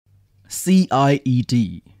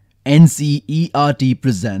CIET NCERT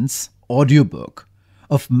presents audiobook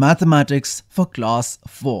of Mathematics for Class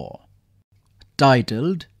 4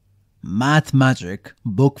 titled Math Magic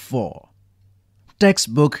Book 4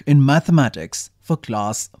 Textbook in Mathematics for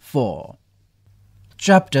Class 4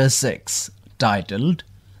 Chapter 6 titled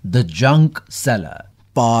The Junk Seller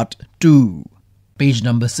Part 2 Page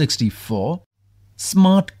number 64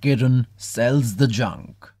 Smart Kiran sells the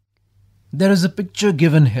junk. There is a picture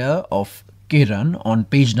given here of Kiran on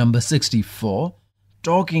page number 64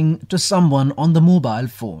 talking to someone on the mobile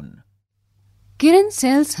phone. Kiran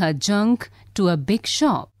sells her junk to a big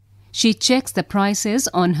shop. She checks the prices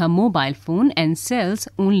on her mobile phone and sells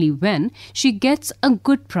only when she gets a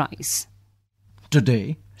good price.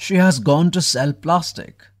 Today, she has gone to sell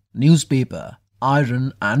plastic, newspaper,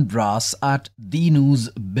 iron and brass at Dinu's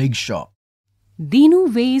big shop.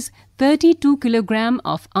 Dinu weighs 32 kg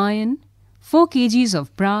of iron, 4 kg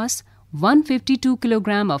of brass, 152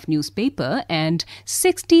 kg of newspaper and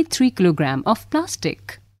 63 kg of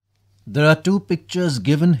plastic. There are two pictures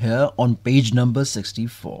given here on page number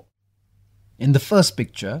 64. In the first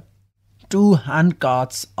picture, two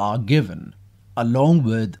handcarts are given along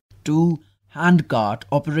with two handcart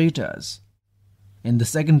operators. In the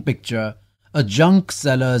second picture, a junk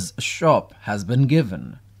seller's shop has been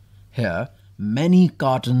given. Here, many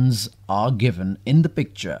cartons are given in the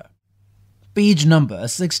picture. Page number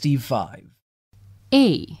 65.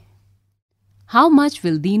 A. How much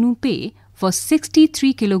will Dinu pay for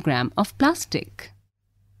 63 kg of plastic?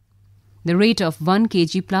 The rate of 1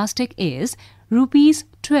 kg plastic is rupees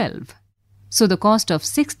 12. So the cost of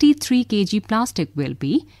 63 kg plastic will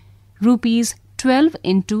be rupees 12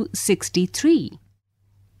 into 63.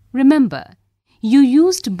 Remember, you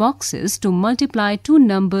used boxes to multiply two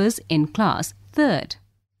numbers in class 3rd.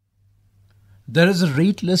 There is a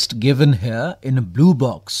rate list given here in a blue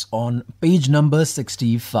box on page number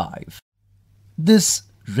 65. This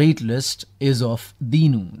rate list is of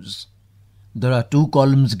Dinu's. There are two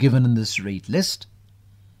columns given in this rate list.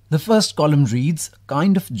 The first column reads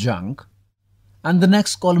kind of junk and the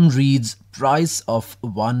next column reads price of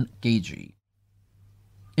 1 kg.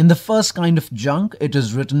 In the first kind of junk, it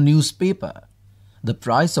is written newspaper. The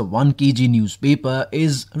price of 1 kg newspaper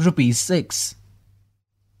is rupees 6.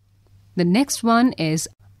 The next one is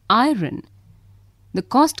iron. The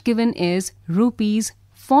cost given is rupees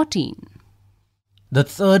 14. The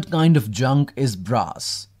third kind of junk is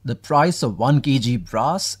brass. The price of 1 kg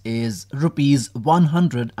brass is rupees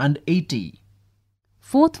 180.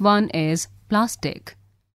 Fourth one is plastic.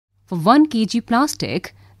 For 1 kg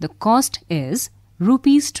plastic, the cost is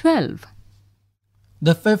rupees 12.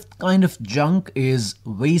 The fifth kind of junk is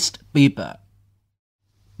waste paper.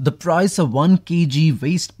 The price of 1 kg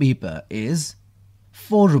waste paper is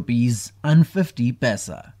 4 rupees and 50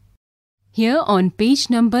 paisa. Here on page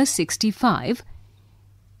number 65,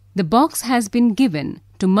 the box has been given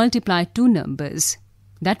to multiply two numbers.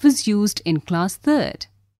 That was used in class 3rd.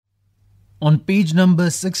 On page number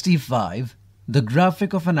 65, the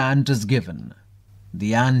graphic of an ant is given.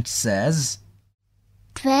 The ant says,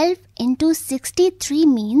 12 into 63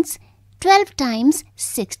 means 12 times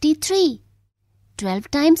 63.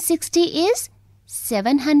 12 times 60 is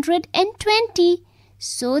 720.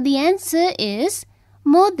 So the answer is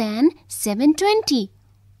more than 720.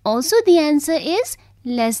 Also the answer is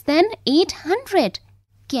less than 800.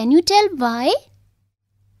 Can you tell why?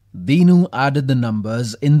 Dinu added the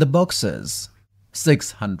numbers in the boxes.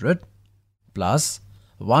 600 plus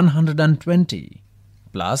 120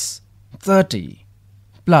 plus 30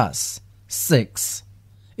 plus 6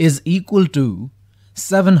 is equal to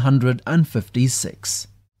 756.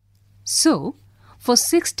 So, for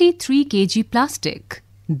 63 kg plastic,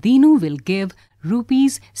 Dinu will give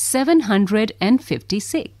rupees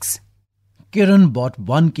 756. Kiran bought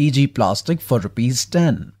 1 kg plastic for rupees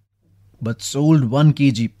 10, but sold 1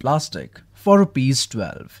 kg plastic for rupees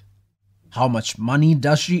 12. How much money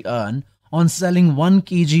does she earn on selling 1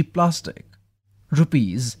 kg plastic?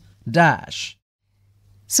 Rupees dash.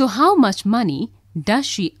 So how much money does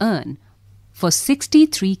she earn for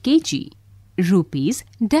 63 kg? Rupees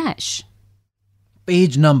dash.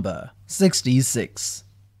 Page number 66.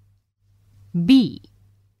 B.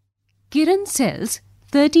 Kiran sells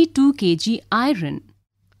 32 kg iron.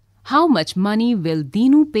 How much money will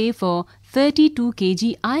Dinu pay for 32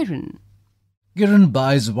 kg iron? Kiran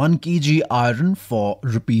buys 1 kg iron for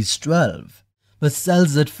rupees 12, but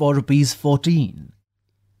sells it for rupees 14.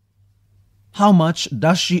 How much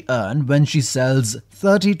does she earn when she sells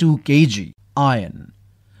 32 kg iron?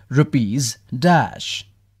 Rupees dash.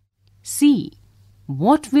 C.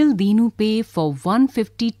 What will Dinu pay for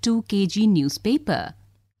 152 kg newspaper?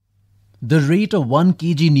 the rate of 1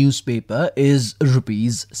 kg newspaper is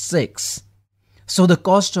rupees 6. So the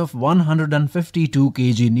cost of 152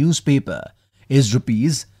 kg newspaper is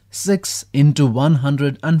rupees 6 into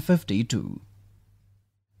 152.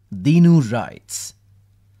 Dinu writes,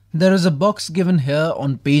 there is a box given here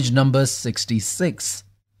on page number 66.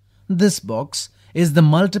 This box is the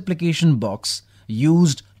multiplication box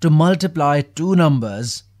used to multiply two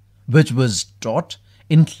numbers, which was taught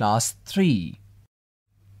in class 3.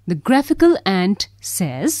 The graphical ant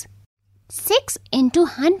says, 6 into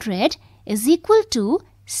 100 is equal to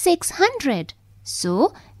 600.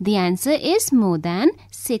 So, the answer is more than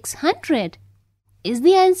 600. Is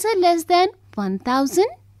the answer less than 1000?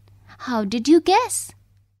 How did you guess?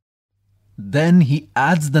 Then he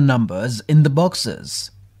adds the numbers in the boxes.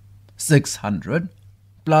 600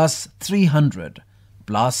 plus 300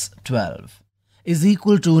 plus 12 is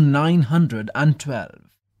equal to 912.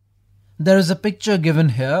 There is a picture given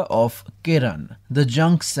here of Kiran, the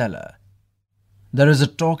junk seller. There is a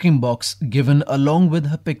talking box given along with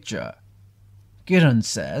her picture. Kiran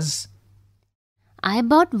says, I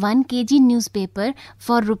bought 1 kg newspaper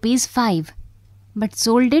for rupees 5 but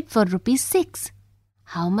sold it for rupees 6.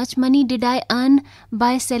 How much money did I earn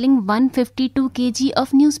by selling 152 kg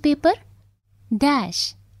of newspaper?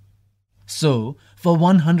 Dash. So, for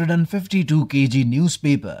 152 kg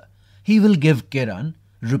newspaper, he will give Kiran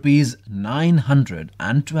rupees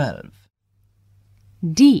 912.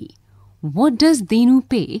 D. What does Dinu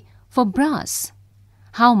pay for brass?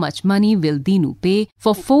 How much money will Dinu pay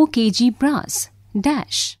for 4 kg brass?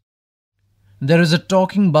 Dash. There is a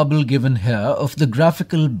talking bubble given here of the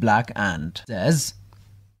graphical black ant. Says,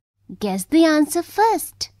 guess the answer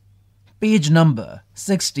first. Page number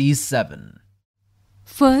 67.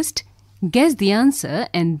 First, guess the answer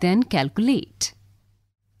and then calculate.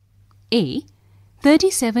 A.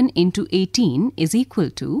 37 into 18 is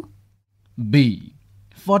equal to B.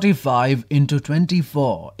 45 into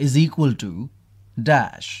 24 is equal to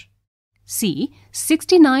dash. C.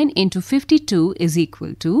 69 into 52 is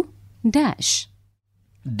equal to dash.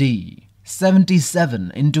 D.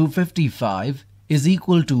 77 into 55 is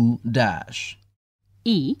equal to dash.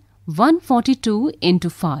 E. 142 into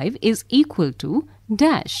 5 is equal to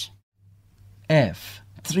dash. F.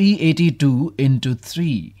 382 into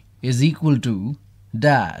 3 is equal to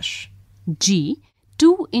dash. G.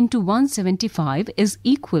 2 into 175 is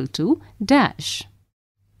equal to dash.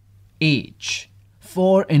 H.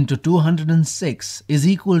 4 into 206 is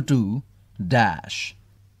equal to dash.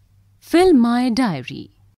 Fill my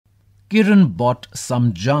diary. Kiran bought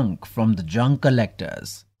some junk from the junk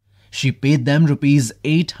collectors. She paid them rupees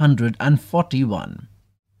 841.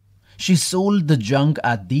 She sold the junk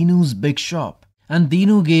at Dinu's big shop and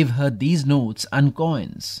Dinu gave her these notes and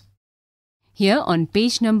coins. Here on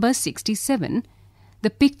page number 67, the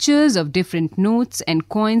pictures of different notes and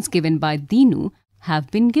coins given by Dinu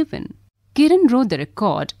have been given. Kiran wrote the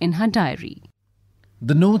record in her diary.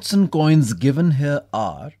 The notes and coins given here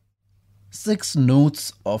are 6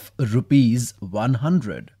 notes of rupees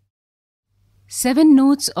 100, 7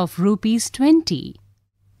 notes of rupees 20,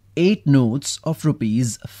 8 notes of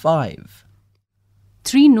rupees 5,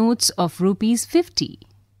 3 notes of rupees 50,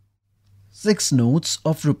 6 notes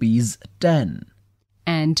of rupees 10.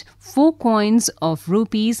 and 4 coins of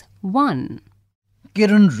rupees 1.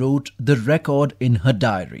 Kiran wrote the record in her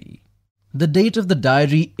diary. The date of the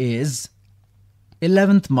diary is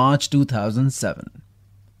 11th March 2007.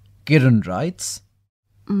 Kiran writes,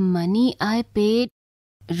 Money I paid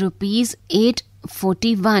rupees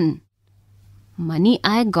 841. Money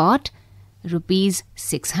I got rupees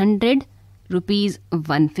 600, rupees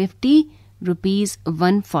 150, rupees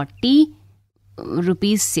 140,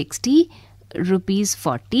 rupees 60, rupees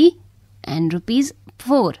 40 and rupees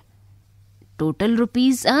 4. Total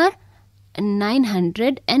rupees are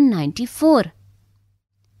 994.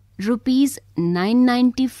 Rupees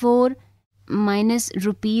 994 minus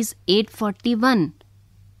rupees 841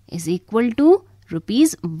 is equal to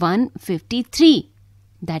rupees 153.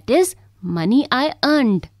 That is money I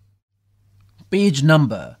earned. page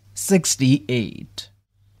number 68.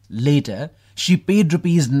 Later, she paid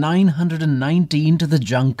rupees 919 to the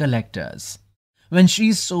junk collectors. When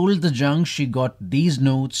she sold the junk, she got these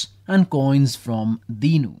notes and coins from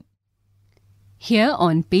Dinu. Here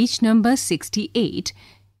on page number 68,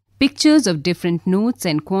 pictures of different notes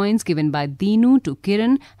and coins given by Dinu to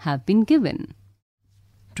Kiran have been given.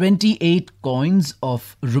 28 coins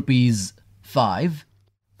of rupees 5,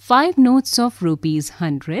 5 notes of rupees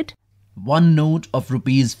 100, 1 note of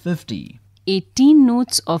rupees 50, 18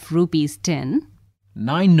 notes of rupees 10.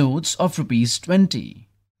 9 notes of rupees 20.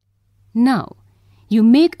 Now, you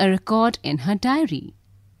make a record in her diary.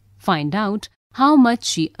 Find out how much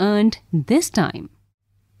she earned this time.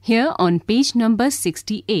 Here on page number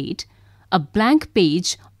 68, a blank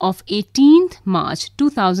page of 18th March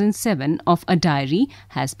 2007 of a diary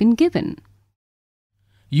has been given.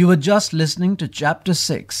 You were just listening to Chapter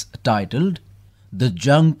 6 titled The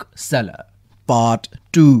Junk Seller, Part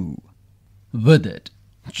 2. With it,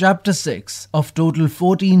 Chapter 6 of total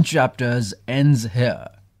 14 chapters ends here.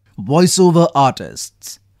 Voiceover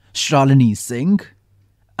artists Shalini Singh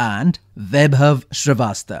and Vaibhav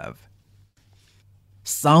Srivastav.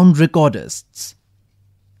 Sound recordists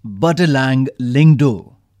Batilang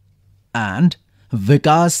Lingdo and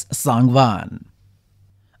Vikas Sangwan.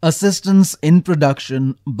 Assistance in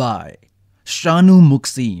production by Shanu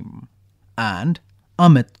Muksim and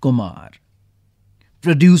Amit Kumar.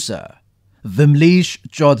 Producer Vimlesh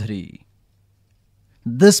Chaudhary.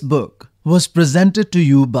 This book was presented to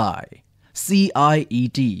you by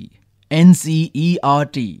CIET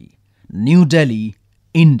NCERT, New Delhi,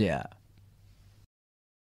 India.